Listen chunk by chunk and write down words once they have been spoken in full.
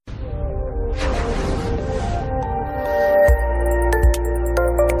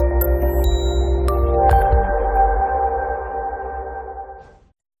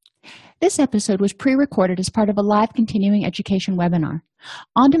This episode was pre-recorded as part of a live continuing education webinar.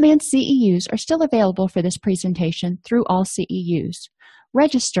 On-demand CEUs are still available for this presentation through AllCEUs.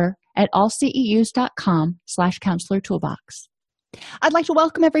 Register at allceus.com/Counselor Toolbox. I'd like to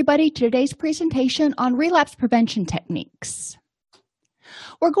welcome everybody to today's presentation on relapse prevention techniques.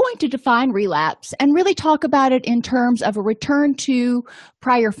 We're going to define relapse and really talk about it in terms of a return to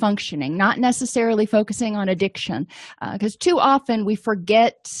prior functioning, not necessarily focusing on addiction, because too often we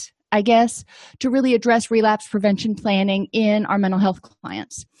forget, to really address relapse prevention planning in our mental health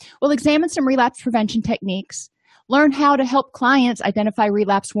clients. We'll examine some relapse prevention techniques, learn how to help clients identify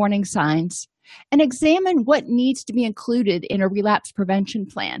relapse warning signs, and examine what needs to be included in a relapse prevention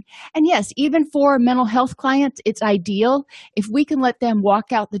plan. And yes, even for mental health clients, it's ideal if we can let them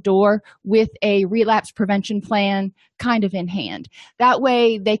walk out the door with a relapse prevention plan kind of in hand. That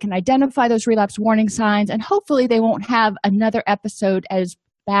way they can identify those relapse warning signs, and hopefully they won't have another episode as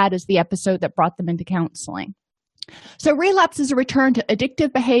bad as the episode that brought them into counseling. So relapse is a return to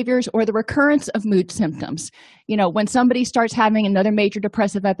addictive behaviors or the recurrence of mood symptoms. When somebody starts having another major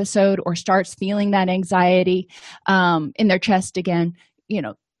depressive episode or starts feeling that anxiety in their chest again,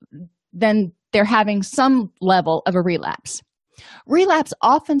 then they're having some level of a relapse. Relapse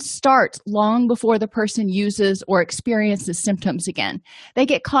often starts long before the person uses or experiences symptoms again. They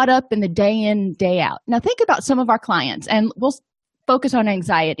get caught up in the day in, day out. Now think about some of our clients, and we'll focus on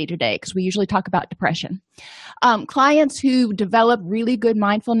anxiety today because we usually talk about depression. Clients who develop really good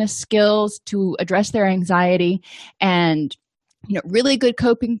mindfulness skills to address their anxiety and really good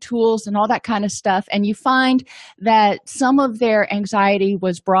coping tools and all that kind of stuff, and you find that some of their anxiety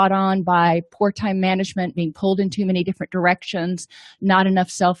was brought on by poor time management, being pulled in too many different directions, not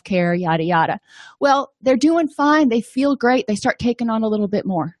enough self-care, yada yada. Well, they're doing fine, they feel great, they start taking on a little bit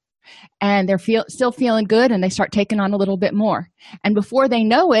more. And they're still feeling good, and they start taking on a little bit more. And before they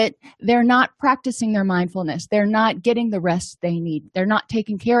know it, they're not practicing their mindfulness. They're not getting the rest they need. They're not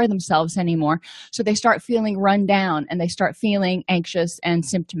taking care of themselves anymore. So they start feeling run down, and they start feeling anxious and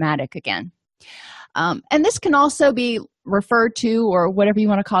symptomatic again. And this can also be referred to, or whatever you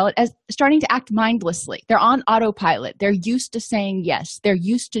want to call it, as starting to act mindlessly. They're on autopilot. They're used to saying yes. They're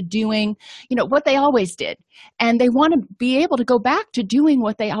used to doing, what they always did. And they want to be able to go back to doing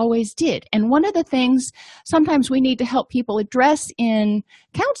what they always did. And one of the things sometimes we need to help people address in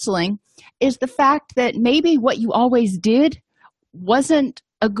counseling is the fact that maybe what you always did wasn't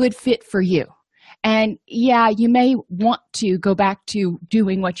a good fit for you. And yeah, you may want to go back to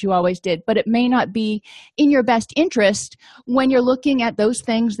doing what you always did, but it may not be in your best interest when you're looking at those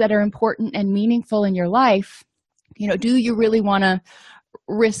things that are important and meaningful in your life. Do you really want to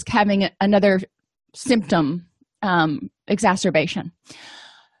risk having another symptom exacerbation?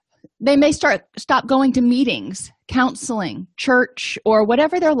 They may stop going to meetings, counseling, church, or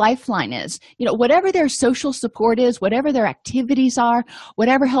whatever their lifeline is. Whatever their social support is, whatever their activities are,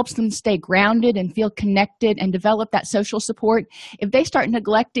 whatever helps them stay grounded and feel connected and develop that social support. If they start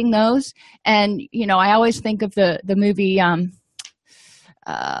neglecting those, and I always think of the movie,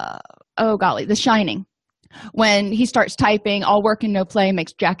 The Shining. When he starts typing, all work and no play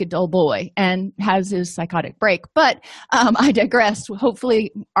makes Jack a dull boy, and has his psychotic break. But I digress.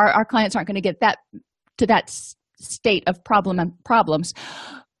 Hopefully our clients aren't going to get to that state of problems.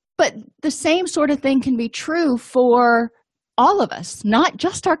 But the same sort of thing can be true for all of us, not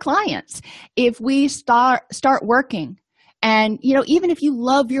just our clients. If we start working, and even if you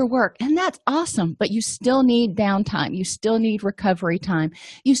love your work, and that's awesome, but you still need downtime, you still need recovery time,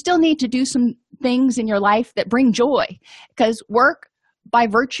 you still need to do some things in your life that bring joy, because work, by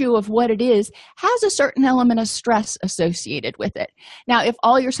virtue of what it is, has a certain element of stress associated with it. Now, if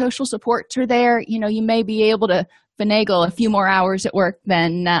all your social supports are there, you may be able to finagle a few more hours at work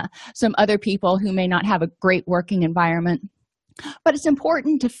than some other people who may not have a great working environment. But it's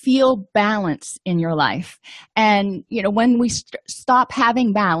important to feel balance in your life. And, when we stop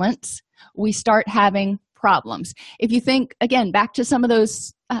having balance, we start having problems. If you think, again, back to some of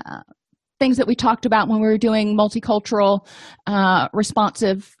those things that we talked about when we were doing multicultural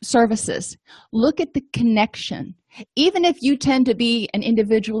responsive services, look at the connection. Even if you tend to be an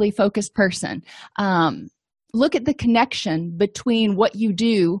individually focused person, look at the connection between what you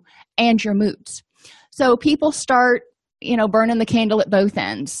do and your moods. So people start burning the candle at both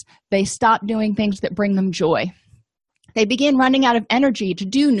ends. They stop doing things that bring them joy. They begin running out of energy to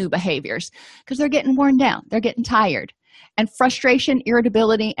do new behaviors because they're getting worn down. They're getting tired. And frustration,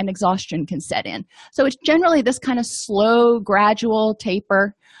 irritability, and exhaustion can set in. So it's generally this kind of slow, gradual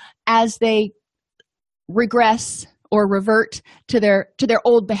taper as they regress or revert to their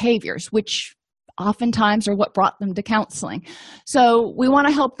old behaviors, which oftentimes are what brought them to counseling. So we want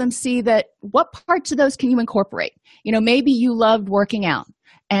to help them see that what parts of those can you incorporate. Maybe you loved working out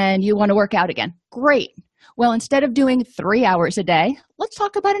and you want to work out again. Great. Well, instead of doing 3 hours a day, let's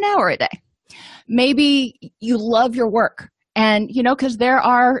talk about an hour a day. Maybe you love your work, and because there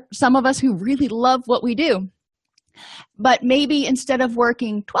are some of us who really love what we do, but maybe instead of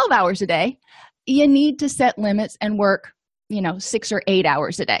working 12 hours a day, you need to set limits and work 6 or 8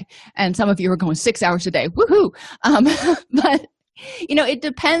 hours a day. And some of you are going 6 hours a day. Woohoo. But it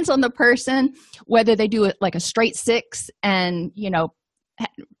depends on the person, whether they do it like a straight 6 and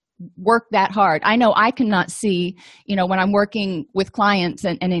work that hard. I know I cannot see, when I'm working with clients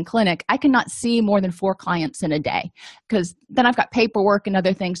and in clinic, I cannot see more than 4 clients in a day, because then I've got paperwork and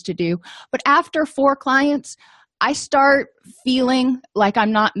other things to do. But after 4 clients, I start feeling like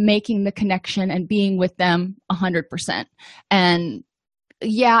I'm not making the connection and being with them 100%. And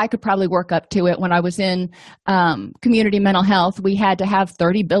yeah, I could probably work up to it. When I was in community mental health, we had to have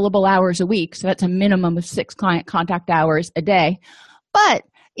 30 billable hours a week. So that's a minimum of 6 client contact hours a day. But,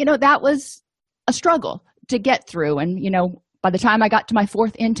 that was a struggle to get through. And, by the time I got to my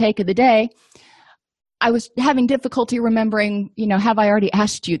 4th intake of the day, I was having difficulty remembering, have I already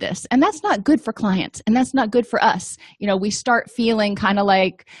asked you this? And that's not good for clients, and that's not good for us. We start feeling kind of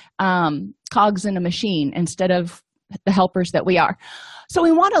like cogs in a machine instead of the helpers that we are. So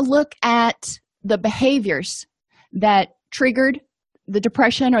we want to look at the behaviors that triggered the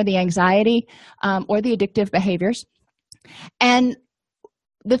depression or the anxiety or the addictive behaviors, and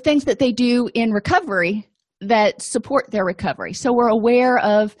the things that they do in recovery that support their recovery. So we're aware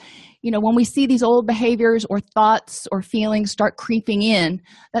of, when we see these old behaviors or thoughts or feelings start creeping in,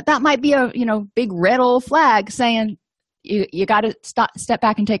 that might be a, big red old flag saying you got to step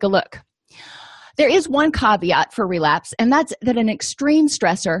back and take a look. There is one caveat for relapse, and that's that an extreme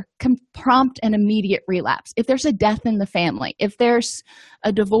stressor can prompt an immediate relapse. If there's a death in the family, if there's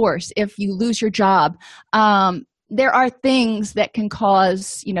a divorce, if you lose your job, there are things that can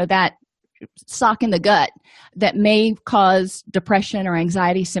cause, that sock in the gut that may cause depression or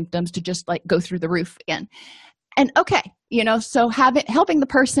anxiety symptoms to just like go through the roof again. And okay, so helping the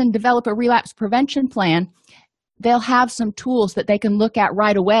person develop a relapse prevention plan, they'll have some tools that they can look at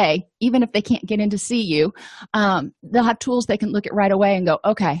right away. Even if they can't get in to see you, they'll have tools they can look at right away and go,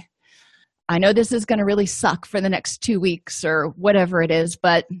 okay, I know this is going to really suck for the next 2 weeks or whatever it is,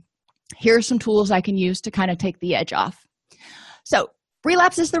 but here are some tools I can use to kind of take the edge off. So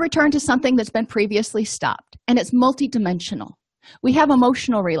relapse is the return to something that's been previously stopped, and it's multidimensional. We have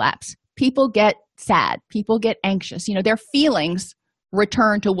emotional relapse. People get sad. People get anxious. Their feelings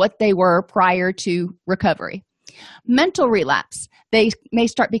return to what they were prior to recovery. Mental relapse, they may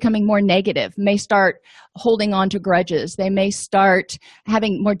start becoming more negative, may start holding on to grudges. They may start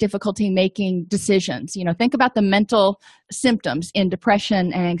having more difficulty making decisions. Think about the mental symptoms in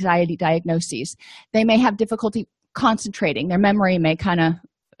depression and anxiety diagnoses. They may have difficulty concentrating. Their memory may kind of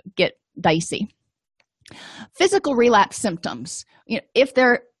get dicey. Physical relapse symptoms. If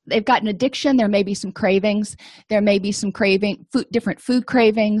they've got an addiction, there may be some cravings. There may be some different food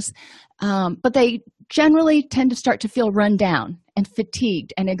cravings, but they generally tend to start to feel run down and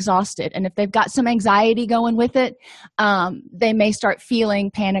fatigued and exhausted. And if they've got some anxiety going with it, they may start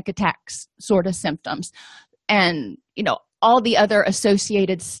feeling panic attacks sort of symptoms. And, all the other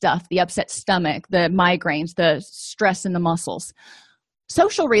associated stuff, the upset stomach, the migraines, the stress in the muscles.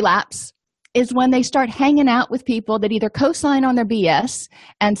 Social relapse is when they start hanging out with people that either co-sign on their BS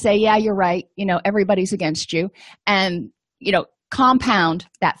and say, yeah, you're right, everybody's against you, and, compound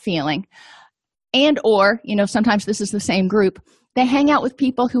that feeling. And or, sometimes this is the same group, they hang out with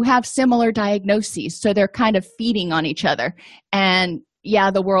people who have similar diagnoses, so they're kind of feeding on each other. And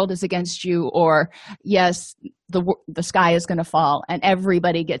yeah, the world is against you, or yes, the sky is going to fall, and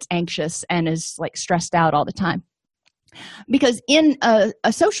everybody gets anxious and is like stressed out all the time. Because in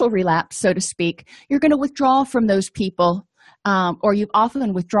a social relapse, so to speak, you're going to withdraw from those people, or you've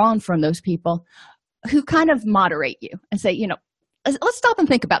often withdrawn from those people who kind of moderate you and say, let's stop and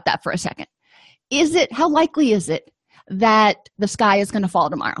think about that for a second. How likely is it that the sky is going to fall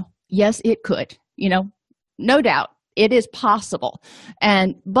tomorrow? Yes, it could, no doubt. It is possible.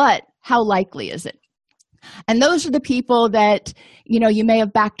 But how likely is it? And those are the people that, you may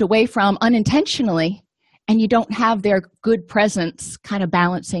have backed away from unintentionally, and you don't have their good presence kind of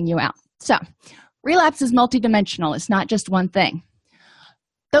balancing you out. So relapse is multidimensional. It's not just one thing.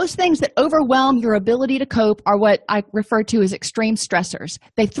 Those things that overwhelm your ability to cope are what I refer to as extreme stressors.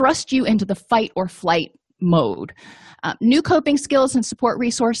 They thrust you into the fight or flight mode. New coping skills and support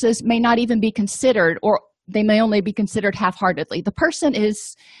resources may not even be considered, or they may only be considered half-heartedly. The person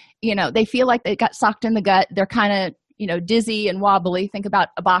is they feel like they got socked in the gut. They're kind of, dizzy and wobbly. Think about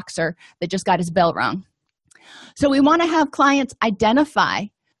a boxer that just got his bell rung. So we want to have clients identify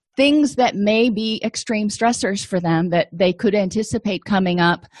things that may be extreme stressors for them that they could anticipate coming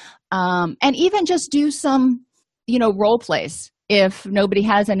up, and even just do some, role plays if nobody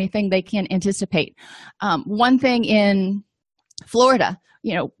has anything they can anticipate. One thing in Florida,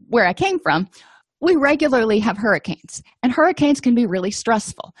 where I came from, we regularly have hurricanes, and hurricanes can be really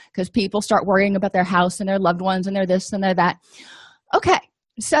stressful because people start worrying about their house and their loved ones and their this and their that. Okay,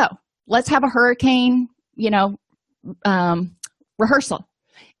 so let's have a hurricane, rehearsal.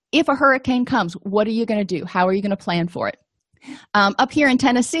 If a hurricane comes, what are you going to do? How are you going to plan for it? Up here in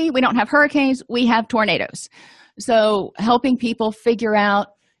Tennessee, we don't have hurricanes, we have tornadoes. So helping people figure out,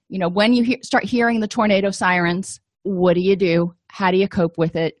 when you start hearing the tornado sirens, what do you do? How do you cope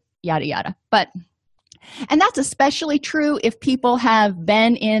with it? Yada, yada. And that's especially true if people have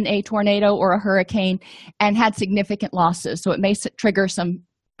been in a tornado or a hurricane and had significant losses. So it may trigger some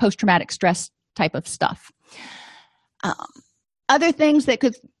post-traumatic stress type of stuff. Other things that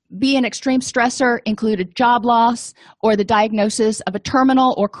could be an extreme stressor include a job loss or the diagnosis of a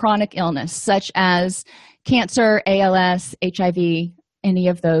terminal or chronic illness, such as cancer, ALS, HIV, any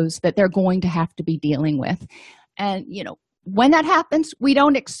of those that they're going to have to be dealing with. And, when that happens, we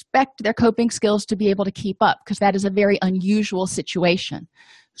don't expect their coping skills to be able to keep up because that is a very unusual situation.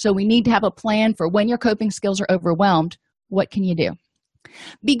 So we need to have a plan for when your coping skills are overwhelmed, what can you do?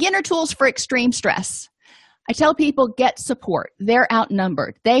 Beginner tools for extreme stress. I tell people, get support. They're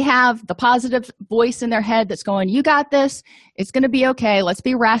outnumbered. They have the positive voice in their head that's going, you got this. It's going to be okay. Let's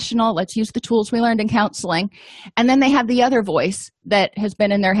be rational. Let's use the tools we learned in counseling. And then they have the other voice that has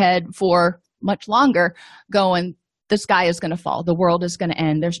been in their head for much longer going, the sky is going to fall. The world is going to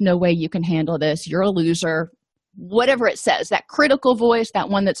end. There's no way you can handle this. You're a loser. Whatever it says, that critical voice, that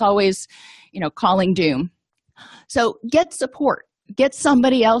one that's always, calling doom. So get support. Get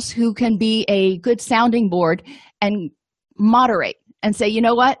somebody else who can be a good sounding board and moderate and say, you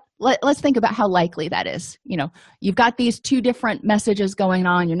know what? Let's think about how likely that is. You've got these two different messages going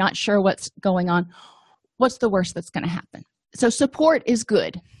on. You're not sure what's going on. What's the worst that's going to happen? So support is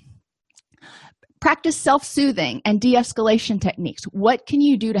good. Practice self-soothing and de-escalation techniques. What can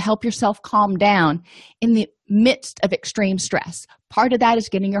you do to help yourself calm down in the midst of extreme stress? Part of that is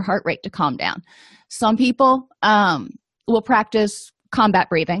getting your heart rate to calm down. Some people will practice combat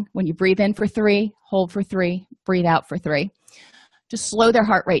breathing. When you breathe in for 3, hold for 3, breathe out for 3, to slow their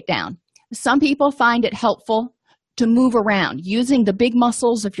heart rate down. Some people find it helpful to move around. Using the big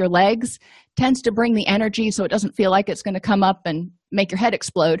muscles of your legs tends to bring the energy so it doesn't feel like it's going to come up and make your head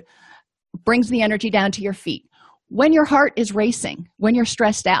explode. Brings the energy down to your feet. When your heart is racing, when you're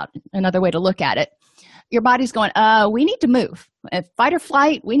stressed out, another way to look at it, your body's going, we need to move. Fight or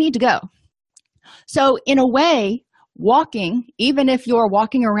flight, we need to go. So in a way, walking, even if you're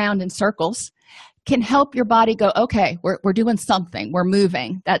walking around in circles, can help your body go, okay, we're doing something, we're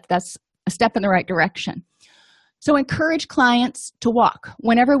moving. That's a step in the right direction. So encourage clients to walk.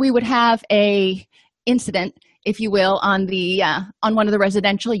 Whenever we would have a incident, if you will, on one of the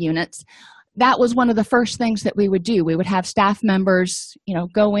residential units, that was one of the first things that we would do. We would have staff members,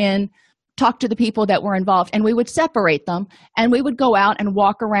 go in, talk to the people that were involved, and we would separate them, and we would go out and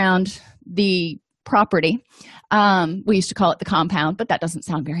walk around the property. We used to call it the compound, but that doesn't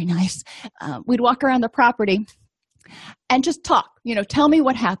sound very nice. We'd walk around the property and just talk, tell me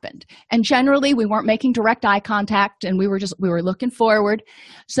what happened. And generally we weren't making direct eye contact, and we were looking forward.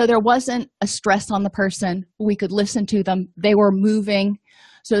 So there wasn't a stress on the person. We could listen to them. They were moving,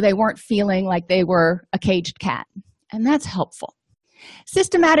 so they weren't feeling like they were a caged cat. And that's helpful.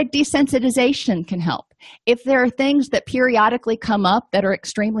 Systematic desensitization can help. If there are things that periodically come up that are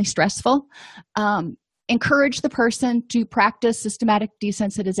extremely stressful, encourage the person to practice systematic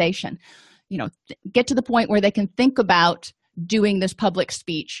desensitization. Get to the point where they can think about doing this public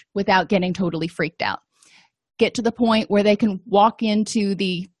speech without getting totally freaked out. Get to the point where they can walk into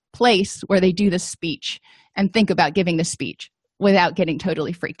the place where they do the speech and think about giving the speech without getting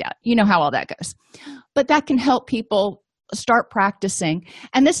totally freaked out. You know how all that goes. But that can help people start practicing.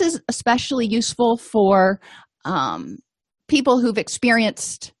 And this is especially useful for people who've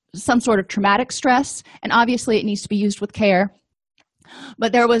experienced some sort of traumatic stress, and obviously it needs to be used with care.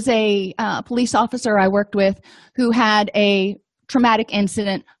 But there was a police officer I worked with who had a traumatic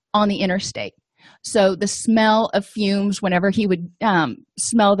incident on the interstate. So the smell of fumes, whenever he would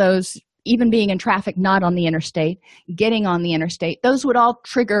smell those, even being in traffic, not on the interstate, getting on the interstate, those would all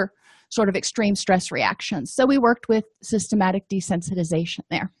trigger sort of extreme stress reactions. So we worked with systematic desensitization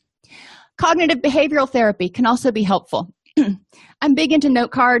there. Cognitive behavioral therapy can also be helpful. I'm big into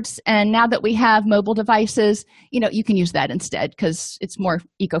note cards, and now that we have mobile devices, you can use that instead because it's more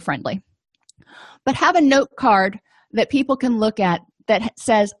eco-friendly. But have a note card that people can look at that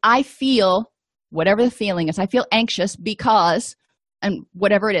says, I feel whatever the feeling is. I feel anxious because, and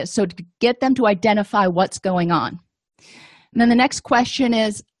whatever it is. So to get them to identify what's going on. And then the next question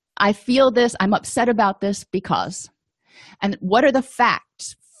is, I feel this, I'm upset about this because. And what are the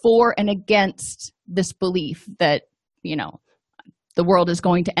facts for and against this belief that, the world is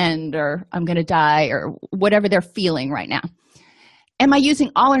going to end, or I'm going to die, or whatever they're feeling right now? Am I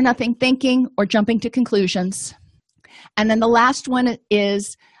using all or nothing thinking or jumping to conclusions? And then the last one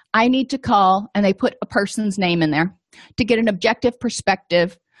is, I need to call, and they put a person's name in there to get an objective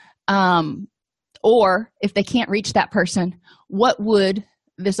perspective. Or if they can't reach that person, what would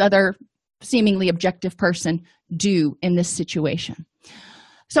this other seemingly objective person do in this situation?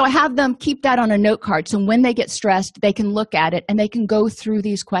 So I have them keep that on a note card, so when they get stressed, they can look at it and they can go through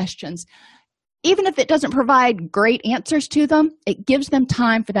these questions. Even if it doesn't provide great answers to them, it gives them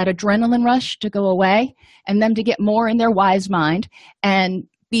time for that adrenaline rush to go away and them to get more in their wise mind and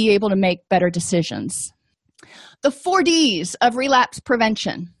be able to make better decisions. The 4 Ds of relapse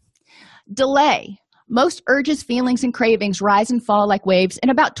prevention. Delay. Most urges, feelings, and cravings rise and fall like waves in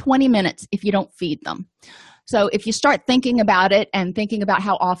about 20 minutes if you don't feed them. So if you start thinking about it and thinking about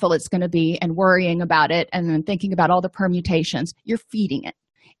how awful it's going to be and worrying about it and then thinking about all the permutations, you're feeding it.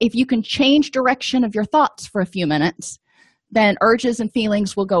 If you can change direction of your thoughts for a few minutes, then urges and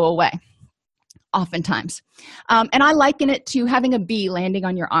feelings will go away, oftentimes. And I liken it to having a bee landing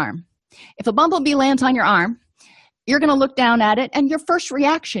on your arm. If a bumblebee lands on your arm, you're going to look down at it, and your first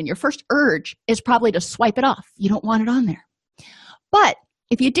reaction, your first urge is probably to swipe it off. You don't want it on there. But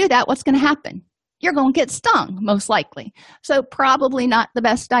if you do that, what's going to happen? You're going to get stung, most likely. So probably not the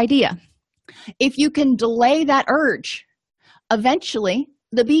best idea. If you can delay that urge, eventually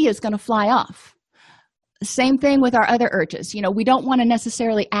the bee is going to fly off. Same thing with our other urges. We don't want to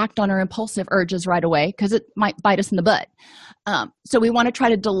necessarily act on our impulsive urges right away because it might bite us in the butt. So we want to try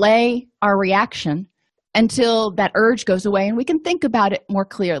to delay our reaction until that urge goes away and we can think about it more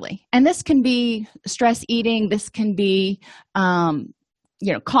clearly. And this can be stress eating. This can be,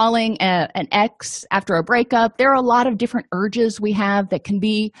 calling an ex after a breakup. There are a lot of different urges we have that can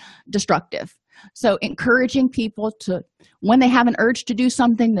be destructive. So encouraging people to, when they have an urge to do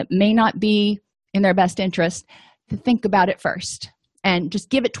something that may not be in their best interest, to think about it first and just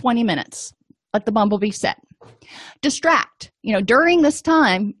give it 20 minutes. Let the bumblebee set. Distract. During this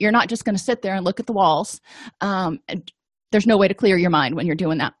time, you're not just going to sit there and look at the walls. And there's no way to clear your mind when you're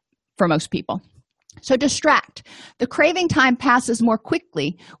doing that for most people. So distract. The craving time passes more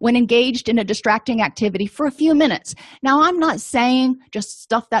quickly when engaged in a distracting activity for a few minutes. Now, I'm not saying just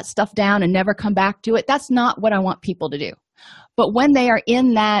stuff that stuff down and never come back to it. That's not what I want people to do. But when they are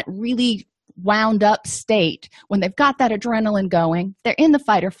in that really wound up state, when they've got that adrenaline going, they're in the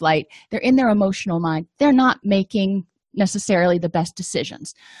fight or flight, they're in their emotional mind, they're not making necessarily the best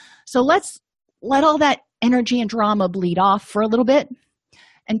decisions. So let's let all that energy and drama bleed off for a little bit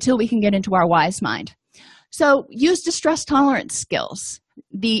until we can get into our wise mind. So use distress tolerance skills.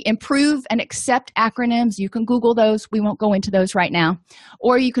 The improve and accept acronyms, you can Google those. We won't go into those right now.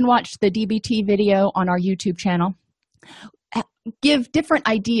 Or you can watch the DBT video on our YouTube channel. Give different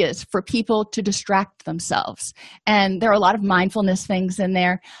ideas for people to distract themselves. And there are a lot of mindfulness things in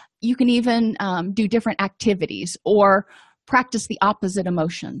there. You can even do different activities or practice the opposite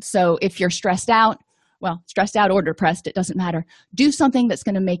emotion. So if you're stressed out or depressed, it doesn't matter. Do something that's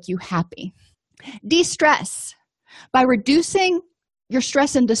going to make you happy. De-stress. By reducing your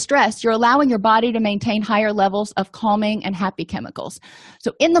stress and distress, you're allowing your body to maintain higher levels of calming and happy chemicals.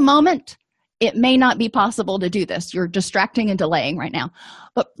 So in the moment, it may not be possible to do this. You're distracting and delaying right now.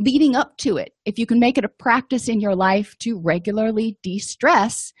 But leading up to it, if you can make it a practice in your life to regularly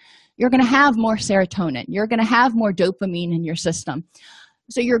de-stress, you're going to have more serotonin. You're going to have more dopamine in your system.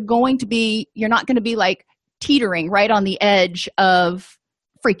 So you're not going to be like teetering right on the edge of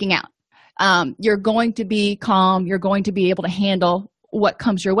freaking out. You're going to be calm. You're going to be able to handle what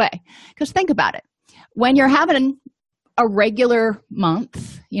comes your way. Because think about it. When you're having a regular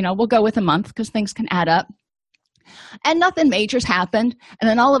month, we'll go with a month because things can add up, and nothing major's happened, and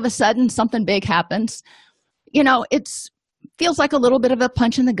then all of a sudden something big happens, it feels like a little bit of a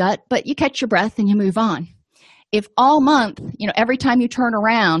punch in the gut, but you catch your breath and you move on. If all month, every time you turn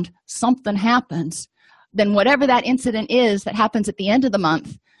around, something happens, then whatever that incident is that happens at the end of the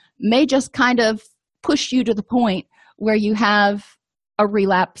month may just kind of push you to the point where you have a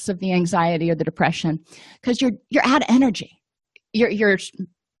relapse of the anxiety or the depression, because you're out of energy. Your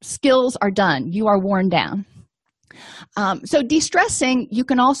skills are done. You are worn down. So de-stressing, you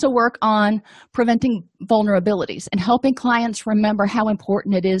can also work on preventing vulnerabilities and helping clients remember how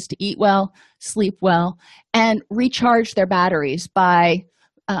important it is to eat well, sleep well, and recharge their batteries by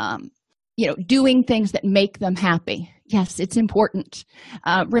doing things that make them happy. Yes, it's important.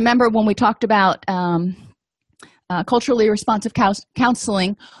 Remember when we talked about culturally responsive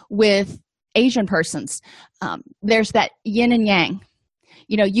counseling with Asian persons, there's that yin and yang.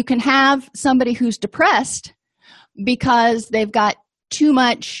 You can have somebody who's depressed because they've got too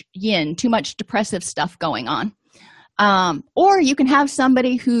much yin, too much depressive stuff going on. Or you can have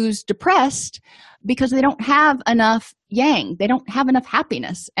somebody who's depressed because they don't have enough yang. They don't have enough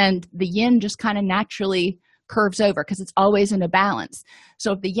happiness, and the yin just kind of naturally curves over because it's always in a balance.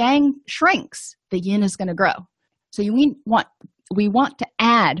 So if the yang shrinks, the yin is going to grow. So we want to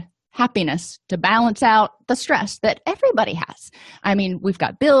add happiness to balance out the stress that everybody has. I mean, we've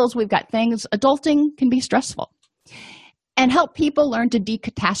got bills, we've got things. Adulting can be stressful. And help people learn to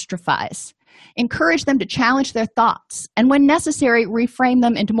decatastrophize. Encourage them to challenge their thoughts, and when necessary, reframe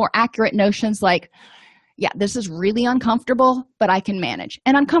them into more accurate notions like, yeah, this is really uncomfortable, but I can manage.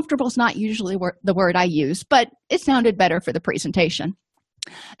 And uncomfortable is not usually the word I use, but it sounded better for the presentation.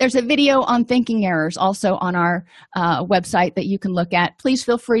 There's a video on thinking errors also on our website that you can look at. Please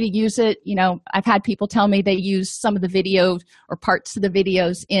feel free to use it. I've had people tell me they use some of the videos or parts of the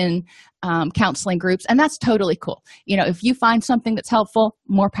videos in counseling groups, and that's totally cool. If you find something that's helpful,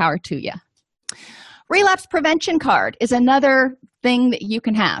 more power to you. Relapse prevention card is another thing that you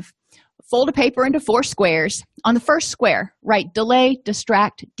can have. Fold a paper into 4 squares. On the first square, write delay,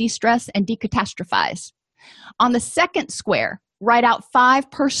 distract, de-stress, and decatastrophize. On the second square, write out 5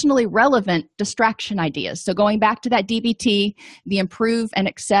 personally relevant distraction ideas. So going back to that DBT, the improve and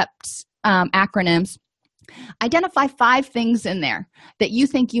accepts acronyms, identify 5 things in there that you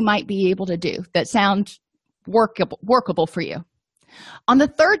think you might be able to do that sound workable for you. On the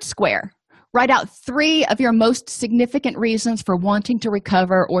third square, write out 3 of your most significant reasons for wanting to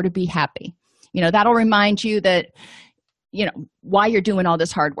recover or to be happy. That'll remind you that, why you're doing all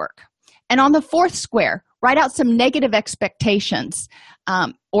this hard work. And on the fourth square, write out some negative expectations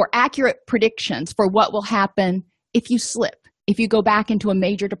or accurate predictions for what will happen if you slip. If you go back into a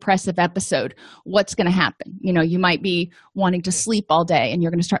major depressive episode, what's going to happen? You might be wanting to sleep all day and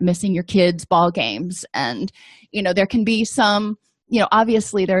you're going to start missing your kids' ball games. And, there can be some,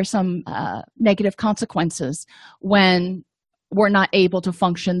 obviously there are some negative consequences when we're not able to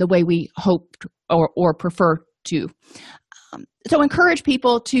function the way we hoped or prefer to. So encourage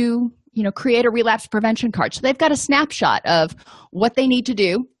people to, create a relapse prevention card. So they've got a snapshot of what they need to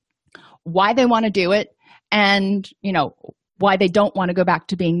do, why they want to do it, and, why they don't want to go back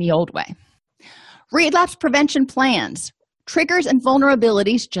to being the old way. Relapse prevention plans. Triggers and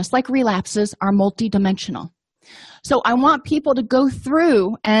vulnerabilities, just like relapses, are multidimensional. So I want people to go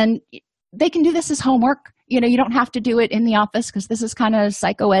through, and they can do this as homework. You don't have to do it in the office because this is kind of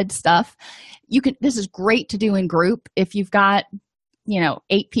psycho-ed stuff. This is great to do in group if you've got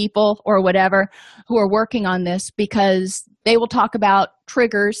 8 people or whatever who are working on this, because they will talk about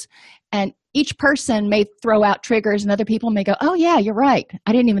triggers, and each person may throw out triggers and other people may go, oh yeah, you're right,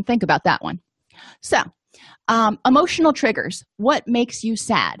 I didn't even think about that one. So emotional triggers. What makes you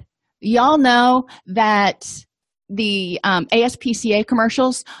sad? Y'all know that the ASPCA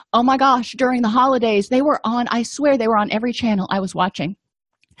commercials, oh my gosh, during the holidays, they were on, I swear they were on every channel I was watching.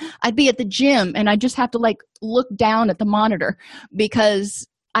 I'd be at the gym and I'd just have to look down at the monitor because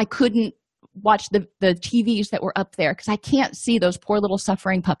I couldn't watch the TVs that were up there because I can't see those poor little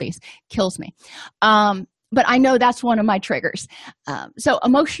suffering puppies. Kills me. But I know that's one of my triggers. So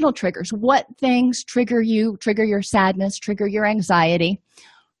emotional triggers. What things trigger you, trigger your sadness, trigger your anxiety?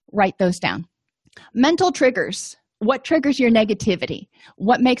 Write those down. Mental triggers. What triggers your negativity?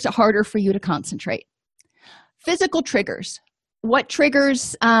 What makes it harder for you to concentrate? Physical triggers. What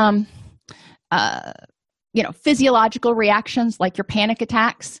triggers physiological reactions like your panic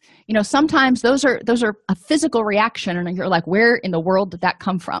attacks? Sometimes those are a physical reaction and you're like, where in the world did that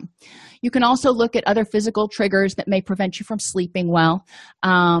come from? You can also look at other physical triggers that may prevent you from sleeping well,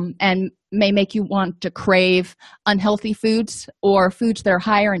 and may make you want to crave unhealthy foods or foods that are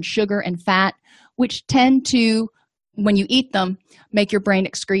higher in sugar and fat, which tend to, when you eat them, make your brain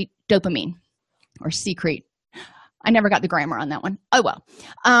excrete dopamine or secrete. I never got the grammar on that one. Oh, well.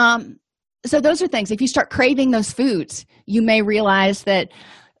 So those are things. If you start craving those foods, you may realize that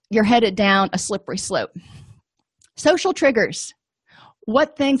you're headed down a slippery slope. Social triggers.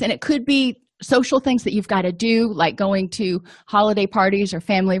 What things, and it could be social things that you've got to do, like going to holiday parties or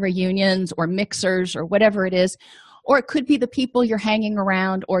family reunions or mixers or whatever it is, or it could be the people you're hanging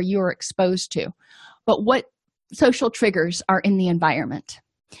around or you're exposed to. But what social triggers are in the environment.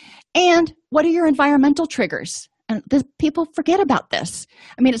 And what are your environmental triggers? And people forget about this.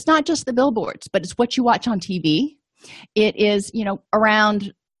 I mean, it's not just the billboards, but it's what you watch on TV. It is,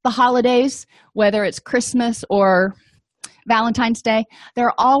 around the holidays, whether it's Christmas or Valentine's Day, there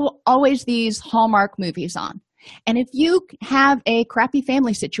are always these Hallmark movies on. And if you have a crappy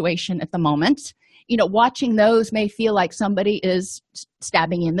family situation at the moment, watching those may feel like somebody is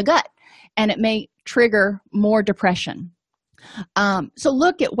stabbing you in the gut, and it may trigger more depression. So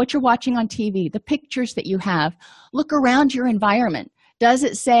look at what you're watching on TV, the pictures that you have. Look around your environment. Does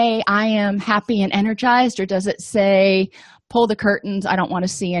it say, I am happy and energized, or does it say, pull the curtains, I don't want to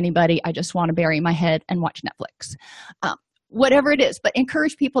see anybody, I just want to bury my head and watch Netflix? Whatever it is, but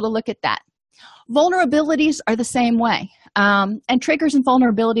encourage people to look at that. Vulnerabilities are the same way. And triggers and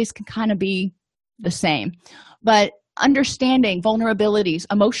vulnerabilities can kind of be the same. But understanding vulnerabilities,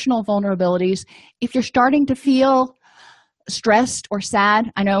 emotional vulnerabilities, if you're starting to feel stressed or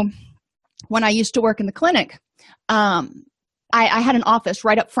sad. I know when I used to work in the clinic, I had an office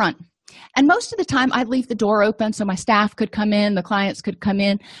right up front. And most of the time, I'd leave the door open so my staff could come in, the clients could come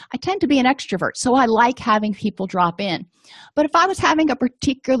in. I tend to be an extrovert, so I like having people drop in. But if I was having a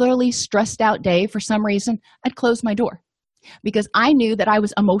particularly stressed out day for some reason, I'd close my door because I knew that I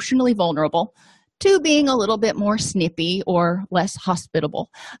was emotionally vulnerable to being a little bit more snippy or less hospitable.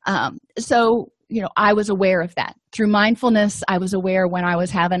 I was aware of that. Through mindfulness, I was aware when I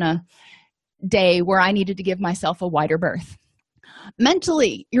was having a day where I needed to give myself a wider berth.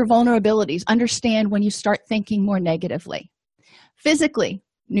 Mentally, your vulnerabilities, understand when you start thinking more negatively. Physically,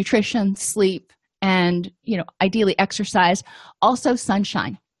 nutrition, sleep, and, ideally exercise. Also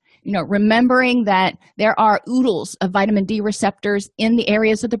sunshine. Remembering that there are oodles of vitamin D receptors in the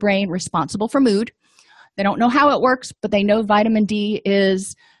areas of the brain responsible for mood. They don't know how it works, but they know vitamin D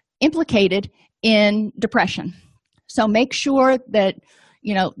is implicated in depression. So make sure that,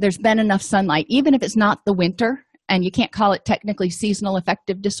 there's been enough sunlight, even if it's not the winter, and you can't call it technically seasonal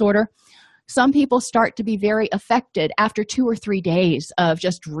affective disorder. Some people start to be very affected after 2 or 3 days of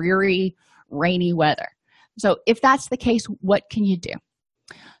just dreary, rainy weather. So if that's the case, what can you do?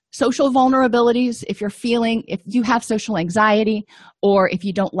 Social vulnerabilities, if you have social anxiety, or if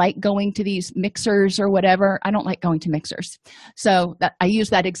you don't like going to these mixers or whatever. I don't like going to mixers. So I use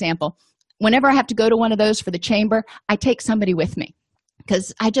that example. Whenever I have to go to one of those for the chamber, I take somebody with me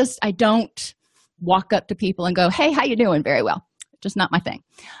because I don't walk up to people and go, hey, how you doing? Very well. Just not my thing.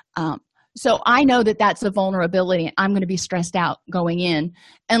 So I know that that's a vulnerability, and I'm going to be stressed out going in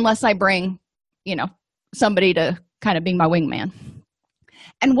unless I bring, somebody to kind of be my wingman.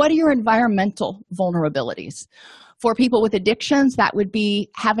 And what are your environmental vulnerabilities? For people with addictions, that would be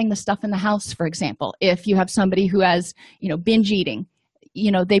having the stuff in the house, for example. If you have somebody who has, binge eating,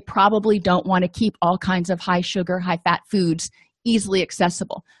 they probably don't want to keep all kinds of high sugar, high fat foods easily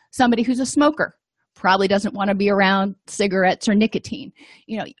accessible. Somebody who's a smoker probably doesn't want to be around cigarettes or nicotine.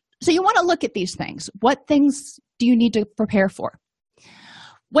 So you want to look at these things. What things do you need to prepare for?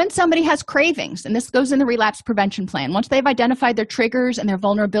 When somebody has cravings, and this goes in the relapse prevention plan, once they've identified their triggers and their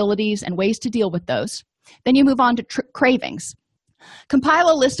vulnerabilities and ways to deal with those, then you move on to cravings. Compile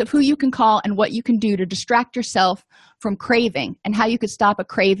a list of who you can call and what you can do to distract yourself from craving and how you could stop a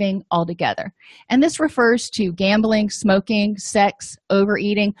craving altogether. And this refers to gambling, smoking, sex,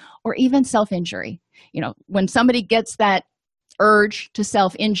 overeating, or even self-injury. When somebody gets that urge to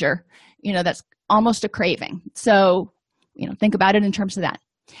self-injure, that's almost a craving. So, think about it in terms of that.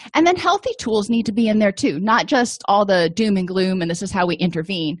 And then healthy tools need to be in there too, not just all the doom and gloom and this is how we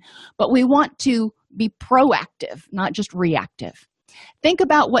intervene, but we want to be proactive, not just reactive. Think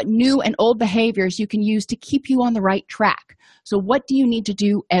about what new and old behaviors you can use to keep you on the right track. So what do you need to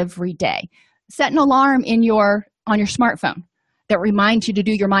do every day? Set an alarm on your smartphone that reminds you to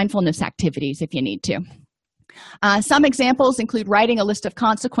do your mindfulness activities if you need to. Some examples include writing a list of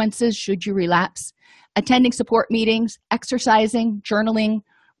consequences should you relapse, attending support meetings, exercising, journaling,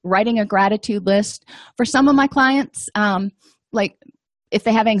 writing a gratitude list. For some of my clients, like if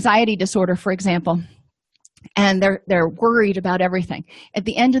they have anxiety disorder, for example, and they're worried about everything, at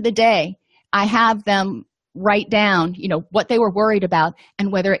the end of the day, I have them write down, what they were worried about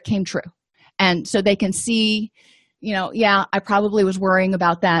and whether it came true. And so they can see, yeah, I probably was worrying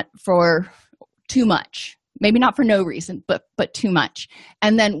about that for too much. Maybe not for no reason, but too much.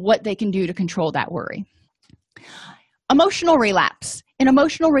 And then what they can do to control that worry. Emotional relapse. In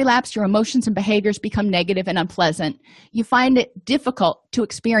emotional relapse, your emotions and behaviors become negative and unpleasant. You find it difficult to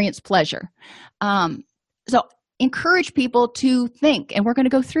experience pleasure. So encourage people to think, and we're going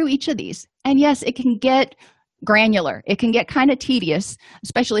to go through each of these. And yes, it can get granular. It can get kind of tedious,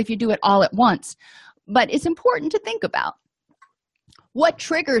 especially if you do it all at once. But it's important to think about what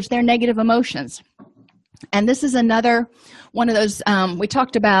triggers their negative emotions. And this is another one of those, we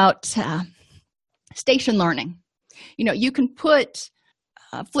talked about station learning. You can put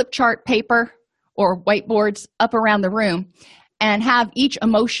flip chart paper or whiteboards up around the room and have each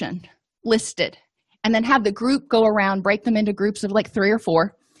emotion listed, and then have the group go around, break them into groups of like 3 or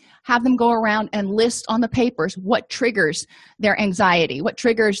 4, have them go around and list on the papers what triggers their anxiety, what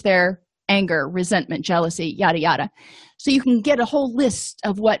triggers their anger, resentment, jealousy, yada, yada. So you can get a whole list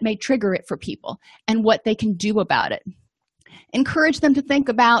of what may trigger it for people and what they can do about it. Encourage them to think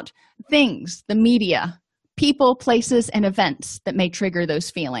about things, the media, people, places, and events that may trigger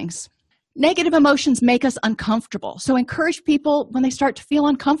those feelings. Negative emotions make us uncomfortable. So encourage people when they start to feel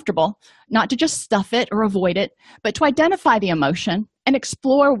uncomfortable, not to just stuff it or avoid it, but to identify the emotion and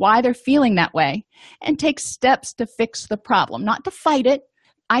explore why they're feeling that way and take steps to fix the problem, not to fight it.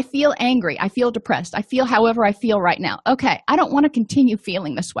 I feel angry. I feel depressed. I feel however I feel right now. Okay, I don't want to continue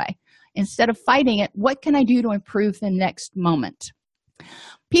feeling this way. Instead of fighting it, what can I do to improve the next moment?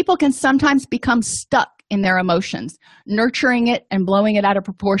 People can sometimes become stuck in their emotions, nurturing it and blowing it out of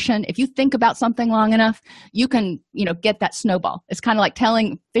proportion. If you think about something long enough, you can, get that snowball. It's kind of like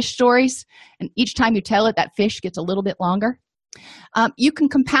telling fish stories, and each time you tell it, that fish gets a little bit longer. You can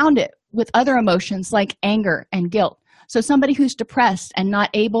compound it with other emotions like anger and guilt. So somebody who's depressed and not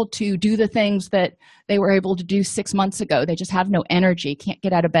able to do the things that they were able to do 6 months ago, they just have no energy, can't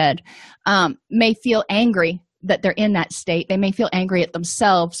get out of bed, may feel angry that they're in that state. They may feel angry at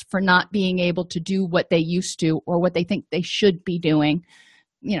themselves for not being able to do what they used to or what they think they should be doing,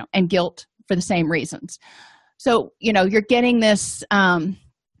 and guilt for the same reasons. So, you're getting this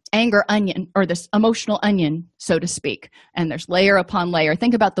anger onion, or this emotional onion, so to speak, and there's layer upon layer.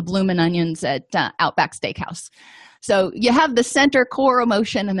 Think about the bloomin' onions at Outback Steakhouse. So you have the center core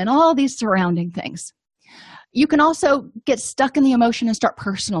emotion and then all these surrounding things. You can also get stuck in the emotion and start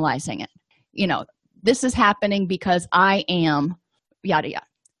personalizing it. This is happening because I am yada, yada.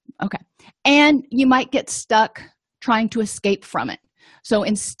 Okay. And you might get stuck trying to escape from it. So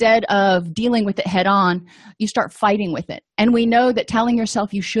instead of dealing with it head on, you start fighting with it. And we know that telling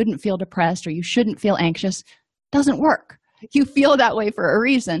yourself you shouldn't feel depressed or you shouldn't feel anxious doesn't work. You feel that way for a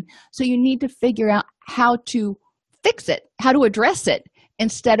reason. So you need to figure out how to fix it, how to address it,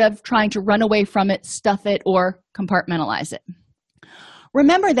 instead of trying to run away from it, stuff it, or compartmentalize it.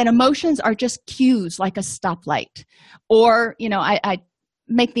 Remember that emotions are just cues like a stoplight. Or, I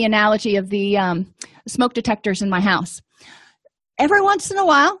make the analogy of the smoke detectors in my house. Every once in a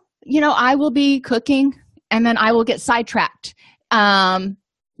while, I will be cooking and then I will get sidetracked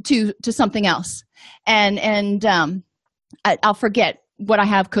to something else. And I'll forget what I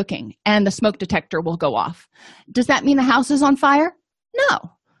have cooking and the smoke detector will go off. Does that mean the house is on fire? No.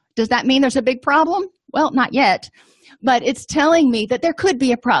 Does that mean there's a big problem? Well, not yet, but it's telling me that there could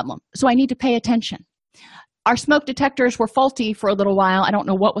be a problem, so I need to pay attention. Our smoke detectors were faulty for a little while. I don't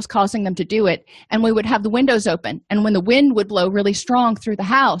know what was causing them to do it, and we would have the windows open, and when the wind would blow really strong through the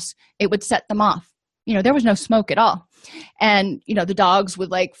house, it would set them off. There was no smoke at all, and the dogs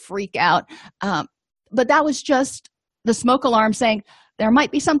would freak out, but that was just the smoke alarm saying there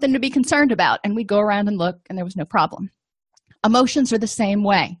might be something to be concerned about, and we'd go around and look, and there was no problem. Emotions are the same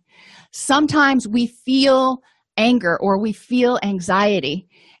way. Sometimes we feel anger or we feel anxiety,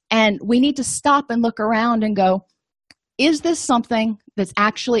 and we need to stop and look around and go, is this something that's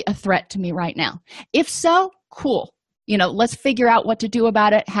actually a threat to me right now? If so, cool. Let's figure out what to do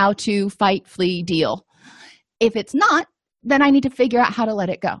about it, how to fight, flee, deal. If it's not, then I need to figure out how to let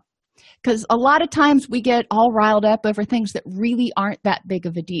it go. Because a lot of times we get all riled up over things that really aren't that big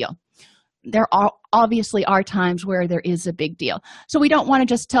of a deal. There obviously are times where there is a big deal. So we don't want to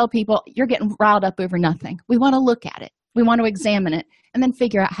just tell people, you're getting riled up over nothing. We want to look at it. We want to examine it and then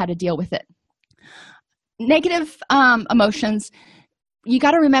figure out how to deal with it. Negative emotions, you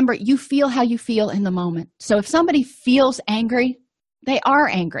got to remember, you feel how you feel in the moment. So if somebody feels angry, they are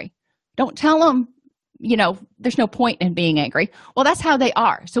angry. Don't tell them, there's no point in being angry. Well, that's how they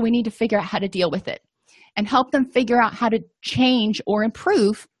are. So we need to figure out how to deal with it and help them figure out how to change or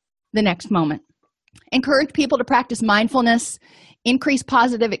improve the next moment. Encourage people to practice mindfulness, increase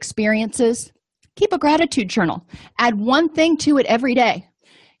positive experiences, keep a gratitude journal, add one thing to it every day.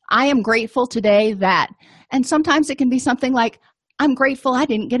 I am grateful today that, and sometimes it can be something like, I'm grateful I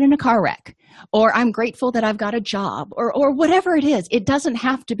didn't get in a car wreck, or I'm grateful that I've got a job, or whatever it is. It doesn't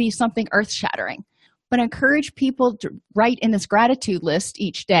have to be something earth-shattering. But encourage people to write in this gratitude list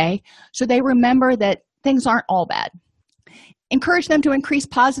each day so they remember that things aren't all bad. Encourage them to increase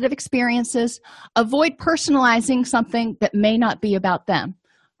positive experiences. Avoid personalizing something that may not be about them.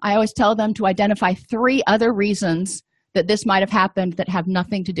 I always tell them to identify 3 other reasons that this might have happened that have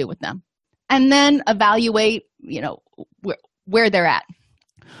nothing to do with them, and then evaluate, where they're at.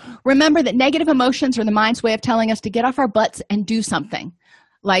 Remember that negative emotions are the mind's way of telling us to get off our butts and do something.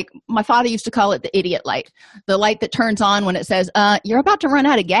 Like my father used to call it the idiot light, the light that turns on when it says, you're about to run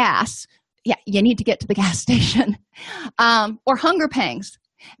out of gas. Yeah, you need to get to the gas station. Or hunger pangs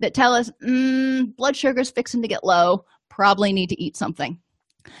that tell us, blood sugar's fixing to get low, probably need to eat something.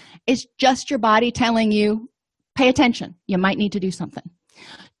 It's just your body telling you, pay attention, you might need to do something.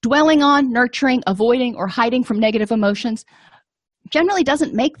 Dwelling on, nurturing, avoiding, or hiding from negative emotions generally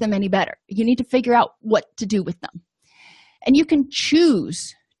doesn't make them any better. You need to figure out what to do with them. And you can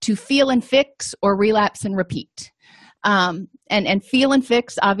choose to feel and fix or relapse and repeat. And feel and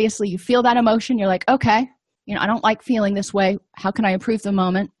fix, obviously, you feel that emotion. You're like, okay, I don't like feeling this way. How can I improve the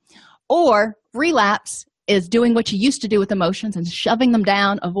moment? Or relapse is doing what you used to do with emotions and shoving them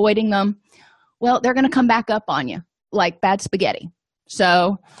down, avoiding them. Well, they're going to come back up on you like bad spaghetti.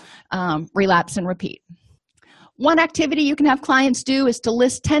 So relapse and repeat. One activity you can have clients do is to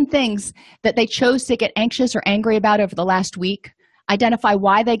list 10 things that they chose to get anxious or angry about over the last week. Identify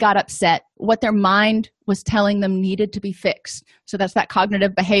why they got upset, what their mind was telling them needed to be fixed. So that's that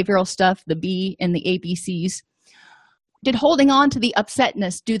cognitive behavioral stuff, the B and the ABCs. Did holding on to the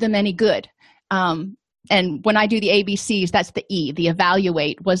upsetness do them any good? And when I do the ABCs, that's the E, the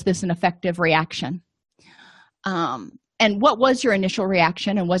evaluate. Was this an effective reaction? And what was your initial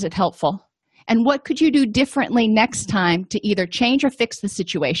reaction, and was it helpful? And what could you do differently next time to either change or fix the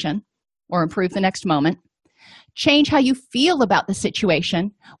situation or improve the next moment? Change how you feel about the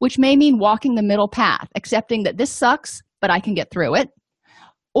situation, which may mean walking the middle path, accepting that this sucks, but I can get through it,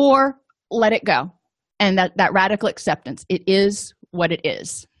 or let it go. And that radical acceptance, it is what it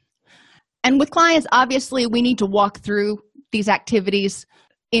is. And with clients, obviously, we need to walk through these activities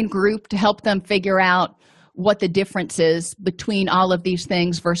in group to help them figure out what the difference is between all of these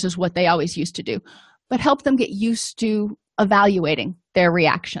things versus what they always used to do, but help them get used to evaluating their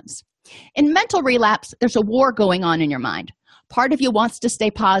reactions. In mental relapse, there's a war going on in your mind. Part of you wants to stay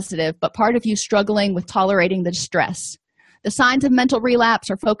positive, but part of you struggling with tolerating the distress. The signs of mental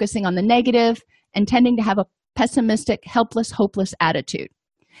relapse are focusing on the negative and tending to have a pessimistic, helpless, hopeless attitude.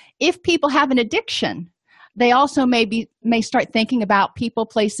 If people have an addiction, they also may start thinking about people,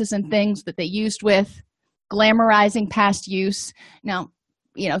 places, and things that they used with, glamorizing past use. Now,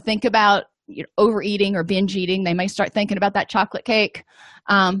 think about overeating or binge eating. They may start thinking about that chocolate cake,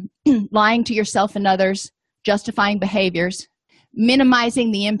 lying to yourself and others, justifying behaviors,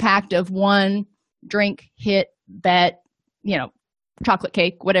 minimizing the impact of one drink, hit, bet, chocolate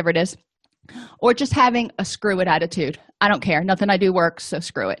cake, whatever it is, or just having a screw it attitude. I don't care. Nothing I do works, so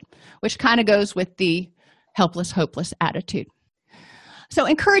screw it, which kind of goes with the helpless, hopeless attitude. So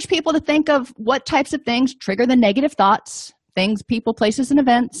encourage people to think of what types of things trigger the negative thoughts, things, people, places, and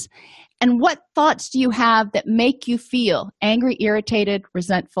events, and what thoughts do you have that make you feel angry, irritated,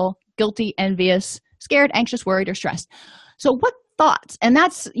 resentful, guilty, envious, scared, anxious, worried, or stressed. So what thoughts? And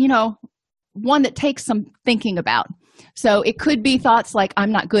that's, one that takes some thinking about. So it could be thoughts like,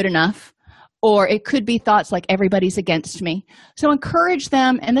 I'm not good enough, or it could be thoughts like, everybody's against me. So encourage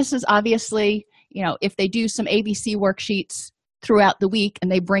them, and this is obviously, if they do some ABC worksheets throughout the week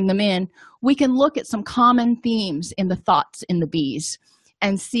and they bring them in, we can look at some common themes in the thoughts in the B's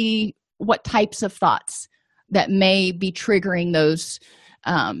and see what types of thoughts that may be triggering those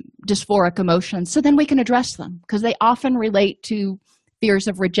dysphoric emotions, so then we can address them, because they often relate to fears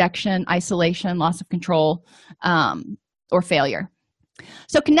of rejection, isolation, loss of control, or failure.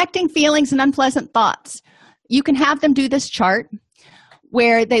 So connecting feelings and unpleasant thoughts. You can have them do this chart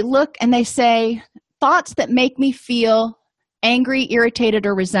where they look and they say, thoughts that make me feel angry, irritated,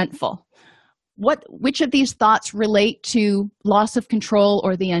 or resentful. Which of these thoughts relate to loss of control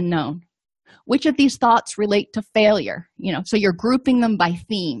or the unknown? Which of these thoughts relate to failure? So you're grouping them by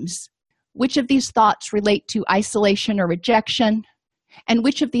themes. Which of these thoughts relate to isolation or rejection? And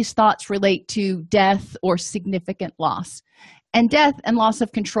which of these thoughts relate to death or significant loss? And death and loss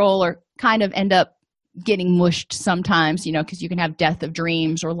of control are kind of end up getting mushed sometimes, because you can have death of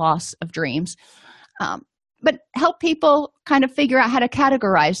dreams or loss of dreams. But help people kind of figure out how to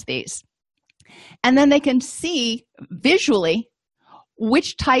categorize these. And then they can see visually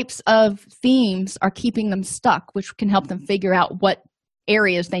which types of themes are keeping them stuck, which can help them figure out what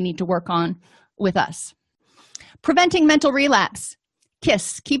areas they need to work on with us. Preventing mental relapse.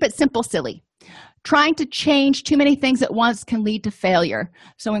 KISS, keep it simple, silly. Trying to change too many things at once can lead to failure.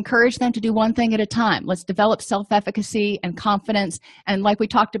 So encourage them to do one thing at a time. Let's develop self-efficacy and confidence. And like we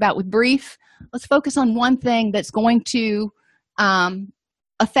talked about with brief, let's focus on one thing that's going to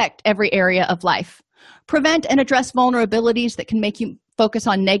affect every area of life. Prevent and address vulnerabilities that can make you focus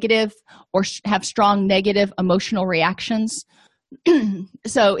on negative or have strong negative emotional reactions.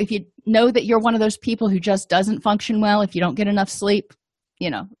 So if you know that you're one of those people who just doesn't function well, if you don't get enough sleep,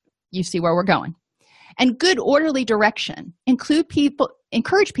 you see where we're going. And good orderly direction. Encourage people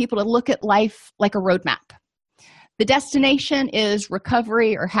to look at life like a roadmap. The destination is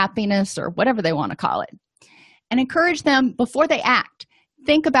recovery or happiness or whatever they want to call it. And encourage them before they act.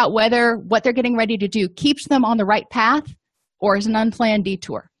 Think about whether what they're getting ready to do keeps them on the right path or is an unplanned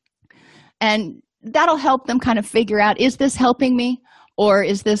detour. And that'll help them kind of figure out, is this helping me? Or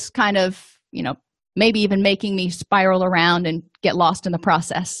is this kind of, maybe even making me spiral around and get lost in the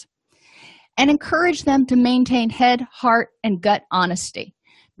process? And encourage them to maintain head, heart, and gut honesty,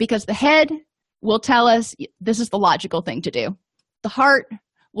 because the head will tell us this is the logical thing to do. The heart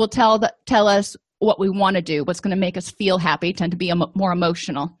will tell us what we want to do, what's going to make us feel happy, tend to be more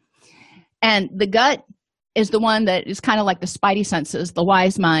emotional. And the gut is the one that is kind of like the spidey senses, the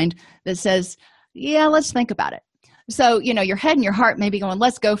wise mind that says, yeah, let's think about it. So, your head and your heart may be going,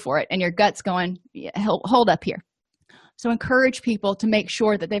 let's go for it. And your gut's going, yeah, hold up here. So encourage people to make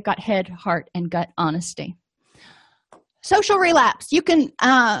sure that they've got head, heart, and gut honesty. Social relapse. You can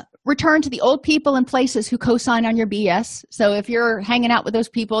return to the old people and places who co-sign on your BS. So if you're hanging out with those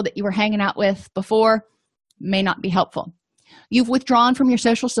people that you were hanging out with before, may not be helpful. You've withdrawn from your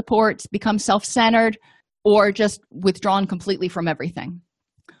social supports, become self-centered, or just withdrawn completely from everything.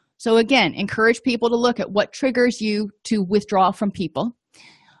 So again, encourage people to look at what triggers you to withdraw from people.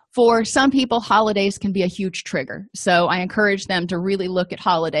 For some people, holidays can be a huge trigger. So I encourage them to really look at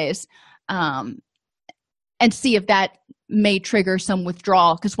holidays and see if that may trigger some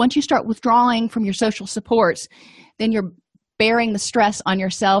withdrawal. Because once you start withdrawing from your social supports, then you're bearing the stress on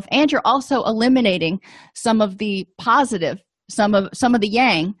yourself, and you're also eliminating some of the positive, some of the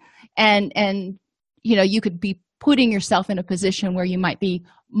yang, and you could be putting yourself in a position where you might be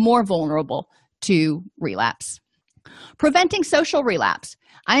more vulnerable to relapse. Preventing social relapse.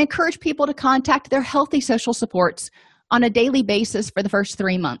 I encourage people to contact their healthy social supports on a daily basis for the first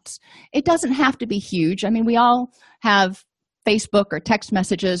 3 months. It doesn't have to be huge. I mean, we all have Facebook or text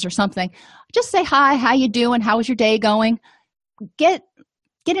messages or something. Just say hi, how you doing? How was your day going? Get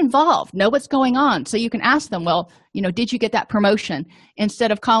involved. Know what's going on. So you can ask them, well, did you get that promotion?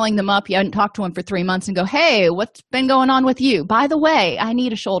 Instead of calling them up, you hadn't talked to them for 3 months and go, hey, what's been going on with you? By the way, I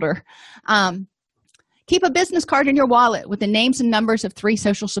need a shoulder. Keep a business card in your wallet with the names and numbers of 3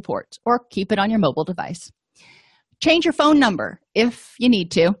 social supports, or keep it on your mobile device. Change your phone number if you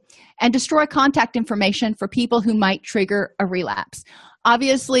need to, and destroy contact information for people who might trigger a relapse.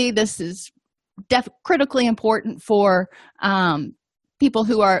 Obviously, this is critically important for people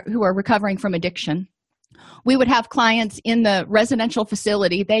who are recovering from addiction. We would have clients in the residential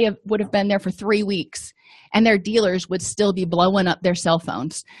facility. They would have been there for 3 weeks, and their dealers would still be blowing up their cell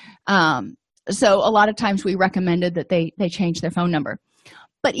phones. So a lot of times we recommended that they change their phone number.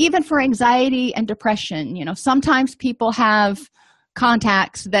 But even for anxiety and depression, sometimes people have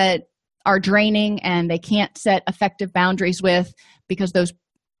contacts that are draining and they can't set effective boundaries with because those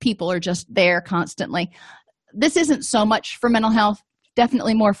people are just there constantly. This isn't so much for mental health,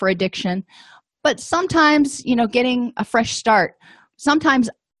 definitely more for addiction. But sometimes, getting a fresh start. Sometimes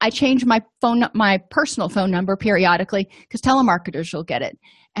I change my personal phone number periodically because telemarketers will get it.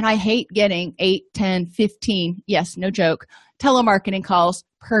 And I hate getting 8, 10, 15, yes, no joke, telemarketing calls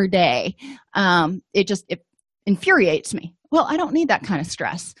per day. It infuriates me. Well, I don't need that kind of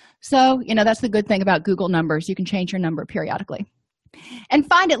stress. So, that's the good thing about Google numbers. You can change your number periodically. And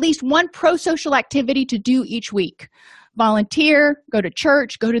find at least one pro-social activity to do each week. Volunteer, go to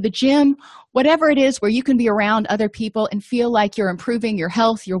church, go to the gym, whatever it is where you can be around other people and feel like you're improving your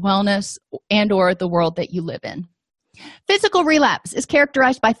health, your wellness, and or the world that you live in. Physical relapse is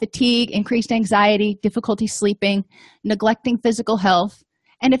characterized by fatigue, increased anxiety, difficulty sleeping, neglecting physical health,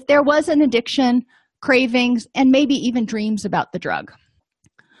 and if there was an addiction, cravings, and maybe even dreams about the drug.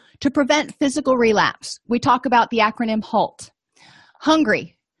 To prevent physical relapse, we talk about the acronym HALT.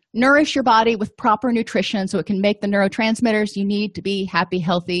 Hungry. Nourish your body with proper nutrition so it can make the neurotransmitters you need to be happy,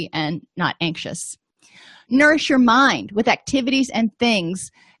 healthy, and not anxious. Nourish your mind with activities and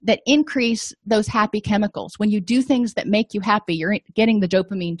things that increase those happy chemicals. When you do things that make you happy, you're getting the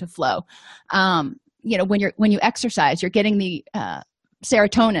dopamine to flow. When you exercise, you're getting the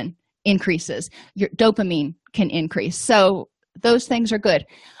serotonin increases. Your dopamine can increase. So those things are good.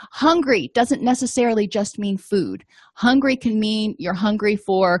 Hungry doesn't necessarily just mean food. Hungry can mean you're hungry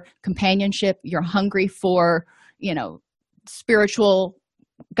for companionship. You're hungry for, spiritual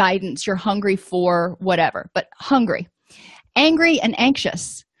guidance. You're hungry for whatever, but hungry. Angry and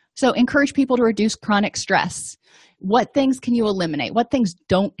anxious. So encourage people to reduce chronic stress. What things can you eliminate? What things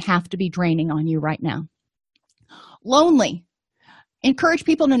don't have to be draining on you right now? Lonely. Encourage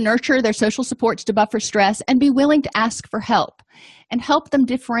people to nurture their social supports to buffer stress and be willing to ask for help and help them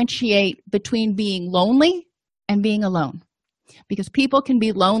differentiate between being lonely and being alone. Because people can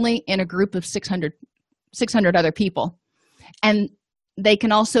be lonely in a group of 600 other people, and they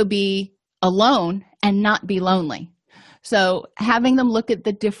can also be alone and not be lonely. So having them look at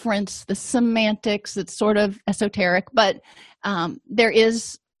the difference, the semantics, it's sort of esoteric, but there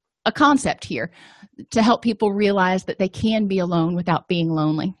is a concept here to help people realize that they can be alone without being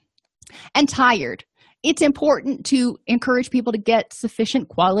lonely. And tired. It's important to encourage people to get sufficient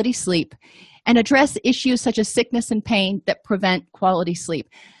quality sleep and address issues such as sickness and pain that prevent quality sleep,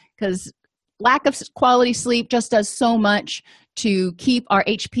 because lack of quality sleep just does so much to keep our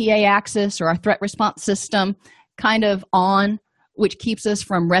HPA axis or our threat response system kind of on, which keeps us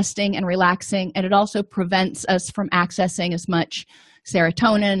from resting and relaxing, and it also prevents us from accessing as much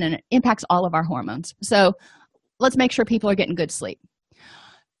serotonin, and it impacts all of our hormones. So let's make sure people are getting good sleep.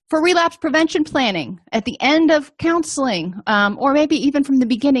 For relapse prevention planning, at the end of counseling, or maybe even from the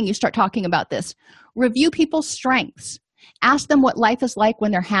beginning, you start talking about this. Review people's strengths. Ask them what life is like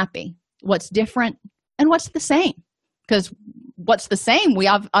when they're happy, what's different, and what's the same. Because what's the same, we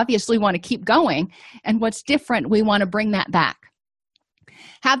obviously want to keep going, and what's different, we want to bring that back.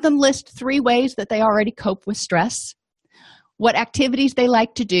 Have them list 3 ways that they already cope with stress, what activities they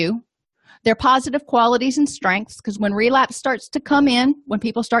like to do, their positive qualities and strengths, because when relapse starts to come in, when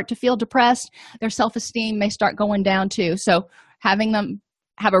people start to feel depressed, their self-esteem may start going down too. So having them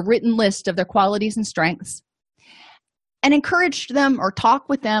have a written list of their qualities and strengths, and encourage them or talk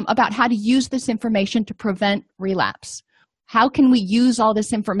with them about how to use this information to prevent relapse. How can we use all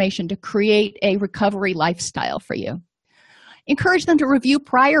this information to create a recovery lifestyle for you? Encourage them to review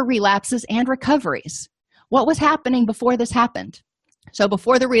prior relapses and recoveries. What was happening before this happened? So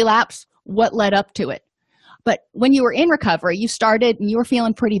before the relapse, what led up to it? But when you were in recovery, you started and you were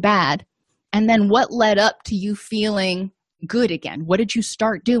feeling pretty bad. And then what led up to you feeling good again? What did you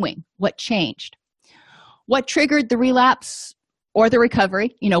start doing? What changed? What triggered the relapse or the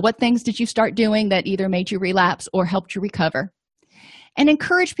recovery? What things did you start doing that either made you relapse or helped you recover? And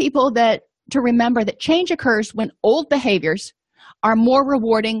encourage people to remember that change occurs when old behaviors are more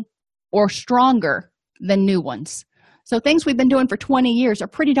rewarding or stronger than new ones. So things we've been doing for 20 years are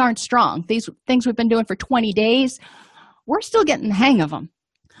pretty darn strong. These things we've been doing for 20 days, we're still getting the hang of them.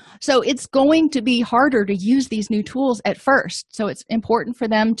 So it's going to be harder to use these new tools at first. So it's important for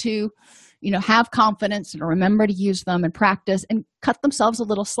them to have confidence and remember to use them and practice and cut themselves a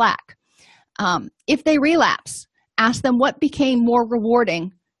little slack. If they relapse, ask them what became more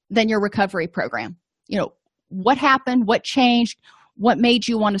rewarding than your recovery program. What happened, what changed, what made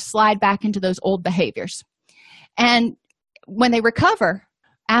you want to slide back into those old behaviors. And when they recover,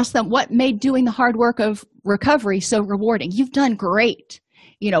 ask them what made doing the hard work of recovery so rewarding. You've done great.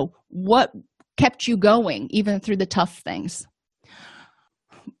 What kept you going even through the tough things.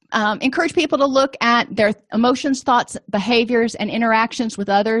 Encourage people to look at their emotions, thoughts, behaviors, and interactions with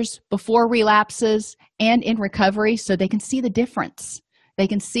others before relapses and in recovery so they can see the difference. They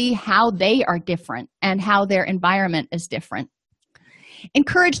can see how they are different and how their environment is different.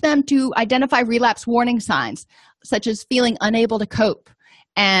 Encourage them to identify relapse warning signs, such as feeling unable to cope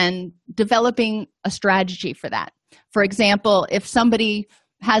and developing a strategy for that. For example, if somebody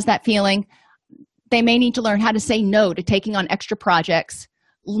has that feeling, they may need to learn how to say no to taking on extra projects,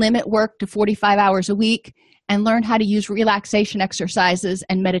 limit work to 45 hours a week, and learn how to use relaxation exercises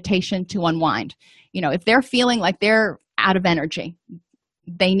and meditation to unwind. If they're feeling like they're out of energy,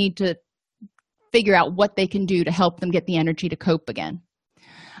 they need to figure out what they can do to help them get the energy to cope again.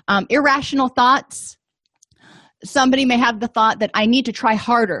 Irrational thoughts. Somebody may have the thought that I need to try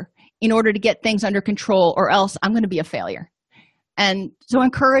harder in order to get things under control or else I'm going to be a failure. And so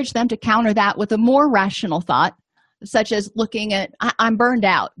encourage them to counter that with a more rational thought, such as looking at, I'm burned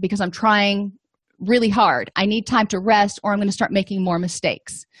out because I'm trying really hard. I need time to rest or I'm going to start making more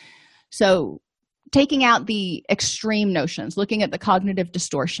mistakes. So taking out the extreme notions, looking at the cognitive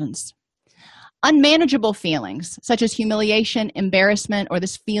distortions. Unmanageable feelings, such as humiliation, embarrassment, or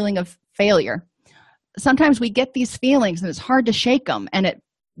this feeling of failure. Sometimes we get these feelings and it's hard to shake them and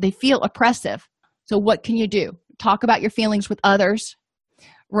they feel oppressive. So what can you do? Talk about your feelings with others.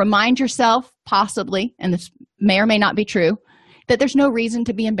 Remind yourself, possibly, and this may or may not be true, that there's no reason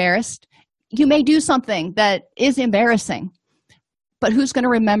to be embarrassed. You may do something that is embarrassing, but who's going to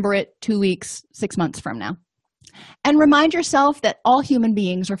remember it 2 weeks, 6 months from now? And remind yourself that all human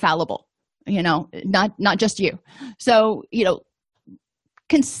beings are fallible. not just you. So,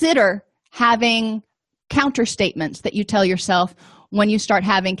 consider having counter statements that you tell yourself when you start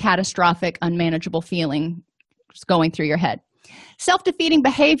having catastrophic, unmanageable feelings going through your head. Self-defeating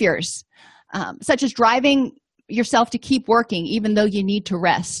behaviors, such as driving yourself to keep working even though you need to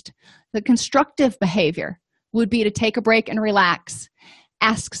rest. The constructive behavior would be to take a break and relax.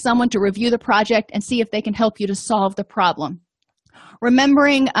 Ask someone to review the project and see if they can help you to solve the problem.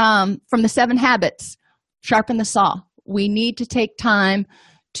 Remembering from the 7 habits, sharpen the saw. We need to take time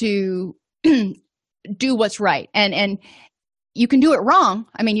to do what's right. And you can do it wrong.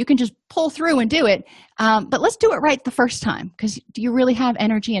 I mean, you can just pull through and do it. But let's do it right the first time, because do you really have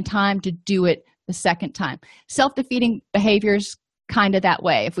energy and time to do it the second time? Self-defeating behaviors, kind of that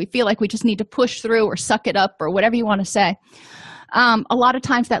way. If we feel like we just need to push through or suck it up or whatever you want to say, a lot of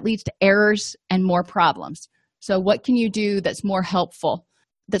times that leads to errors and more problems. So what can you do that's more helpful,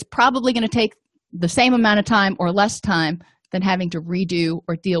 that's probably going to take the same amount of time or less time than having to redo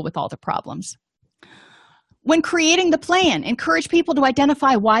or deal with all the problems? When creating the plan, encourage people to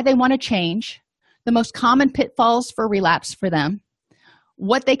identify why they want to change, the most common pitfalls for relapse for them,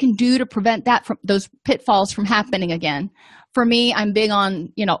 what they can do to prevent those pitfalls from happening again. For me, I'm big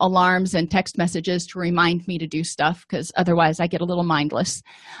on, alarms and text messages to remind me to do stuff, because otherwise I get a little mindless.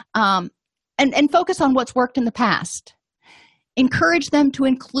 And focus on what's worked in the past. Encourage them to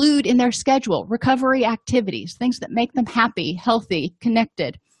include in their schedule recovery activities, things that make them happy, healthy,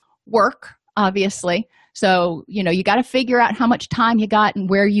 connected. Work, obviously. So, you got to figure out how much time you got and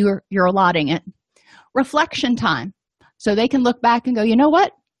where you're allotting it. Reflection time. So they can look back and go, you know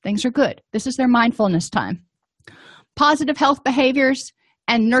what? Things are good. This is their mindfulness time. Positive health behaviors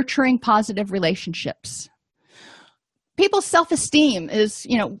and nurturing positive relationships. People's self-esteem is,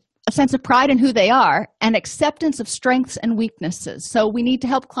 a sense of pride in who they are and acceptance of strengths and weaknesses. So we need to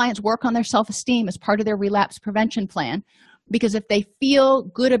help clients work on their self-esteem as part of their relapse prevention plan, because if they feel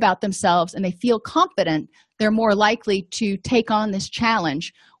good about themselves and they feel confident, they're more likely to take on this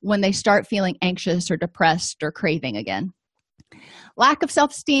challenge when they start feeling anxious or depressed or craving again. Lack of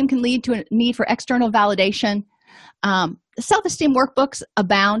self-esteem can lead to a need for external validation. Self-esteem workbooks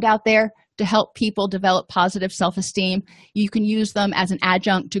abound out there to help people develop positive self-esteem. You can use them as an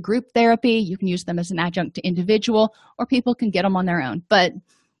adjunct to group therapy. You can use them as an adjunct to individual, or people can get them on their own. But,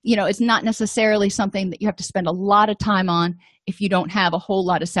 it's not necessarily something that you have to spend a lot of time on if you don't have a whole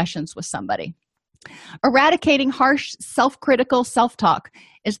lot of sessions with somebody. Eradicating harsh, self-critical self-talk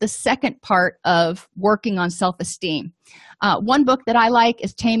is the second part of working on self-esteem. One book that I like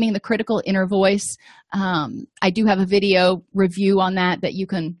is Taming the Critical Inner Voice. I do have a video review on that you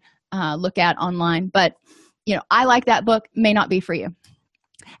can look at online, but I like that book. May not be for you.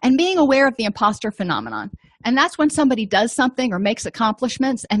 And being aware of the imposter phenomenon, and that's when somebody does something or makes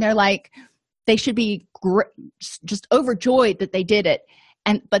accomplishments and they're like, they should be just overjoyed that they did it,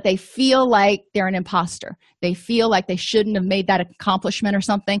 but they feel like they're an imposter. They feel like they shouldn't have made that accomplishment or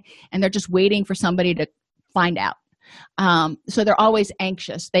something, and they're just waiting for somebody to find out. So they're always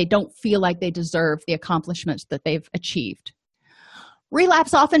anxious. They don't feel like they deserve the accomplishments that they've achieved.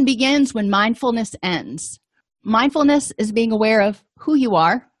 Relapse often begins when mindfulness ends. Mindfulness is being aware of who you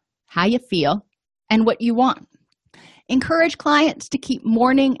are, how you feel, and what you want. Encourage clients to keep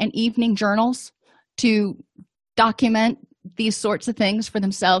morning and evening journals to document these sorts of things for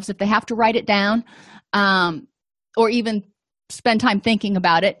themselves. If they have to write it down, or even spend time thinking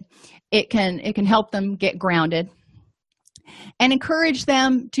about it, it can help them get grounded. And encourage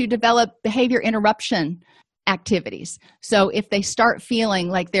them to develop behavior interruption activities. So if they start feeling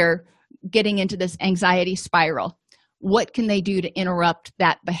like they're getting into this anxiety spiral, what can they do to interrupt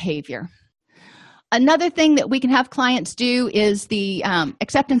that behavior? Another thing that we can have clients do is the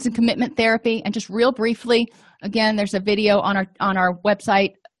acceptance and commitment therapy. And just real briefly, again, there's a video on our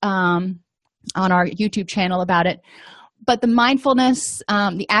website, on our YouTube channel about it. But the mindfulness,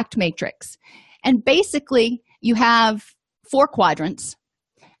 the ACT matrix. And basically, you have 4 quadrants.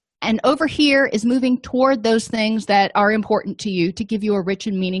 And over here is moving toward those things that are important to you to give you a rich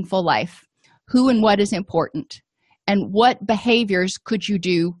and meaningful life. Who and what is important? And what behaviors could you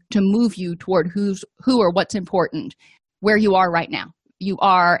do to move you toward who or what's important, where you are right now? You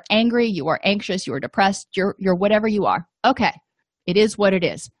are angry, you are anxious, you are depressed, you're whatever you are. Okay, it is what it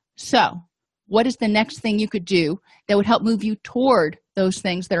is. So what is the next thing you could do that would help move you toward those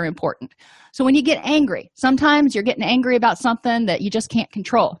things that are important? So when you get angry, sometimes you're getting angry about something that you just can't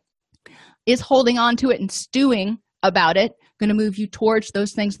control. Is holding on to it and stewing about it going to move you towards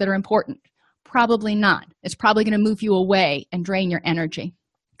those things that are important? Probably not. It's probably going to move you away and drain your energy.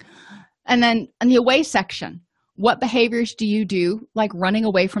 And then in the away section, What behaviors do you do, like running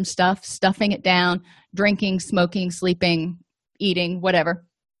away from stuff, stuffing it down, drinking, smoking, sleeping, eating, whatever,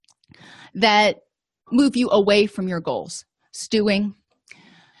 that move you away from your goals? Stewing.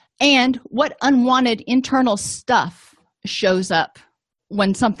 And what unwanted internal stuff shows up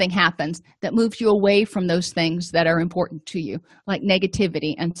when something happens that moves you away from those things that are important to you, like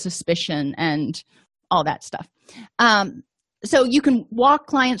negativity and suspicion and all that stuff. So you can walk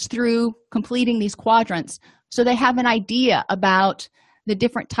clients through completing these quadrants so they have an idea about the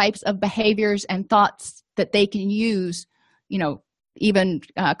different types of behaviors and thoughts that they can use, even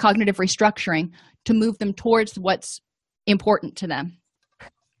cognitive restructuring, to move them towards what's important to them.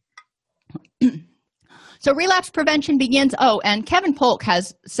 So relapse prevention begins. Oh, and Kevin Polk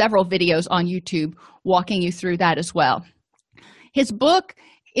has several videos on YouTube walking you through that as well. His book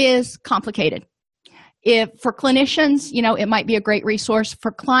is complicated. If for clinicians, it might be a great resource.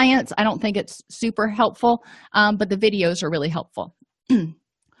 For clients, I don't think it's super helpful, but the videos are really helpful.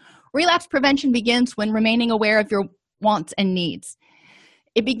 Relapse prevention begins when remaining aware of your wants and needs.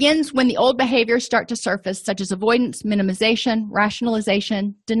 It begins when the old behaviors start to surface, such as avoidance, minimization,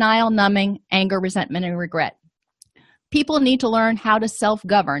 rationalization, denial, numbing, anger, resentment, and regret. People need to learn how to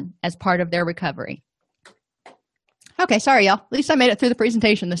self-govern as part of their recovery. Okay, sorry, y'all. At least I made it through the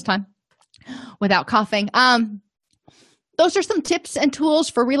presentation this time without coughing. Those are some tips and tools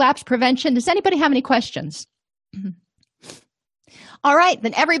for relapse prevention. Does anybody have any questions? All right,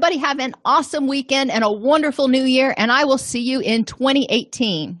 then everybody have an awesome weekend and a wonderful new year, and I will see you in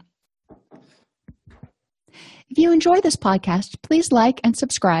 2018. If you enjoy this podcast, please like and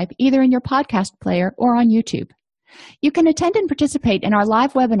subscribe either in your podcast player or on YouTube. You can attend and participate in our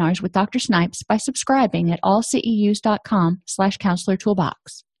live webinars with Dr. Snipes by subscribing at allceus.com/Counselor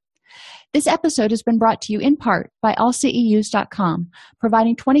Toolbox. This episode has been brought to you in part by AllCEUs.com,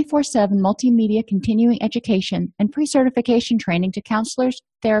 providing 24/7 multimedia continuing education and pre-certification training to counselors,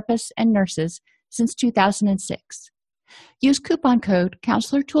 therapists, and nurses since 2006. Use coupon code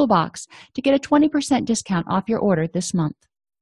Counselor Toolbox to get a 20% discount off your order this month.